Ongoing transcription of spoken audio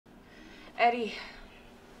Eddie.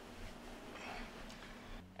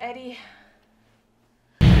 Eddie.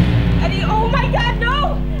 Eddie, oh my God,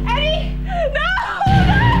 no! Eddie! No!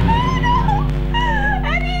 No!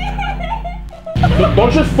 Eddie!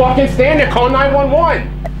 Don't just fucking stand there, call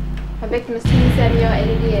 911! A victim is 27-year-old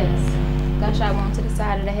Eddie Diaz. Gunshot wound to the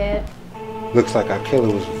side of the head. Looks like our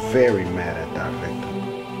killer was very mad at that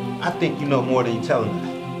victim. I think you know more than you're telling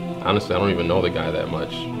us. Honestly, I don't even know the guy that much.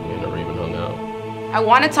 We never even hung out. I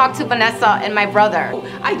want to talk to Vanessa and my brother.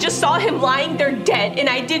 I just saw him lying there dead, and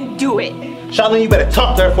I didn't do it. Charlene, you better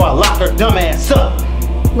talk to her before I lock her dumb ass up.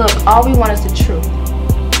 Look, all we want is the truth.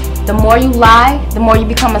 The more you lie, the more you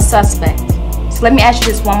become a suspect. So let me ask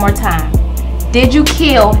you this one more time. Did you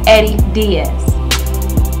kill Eddie Diaz?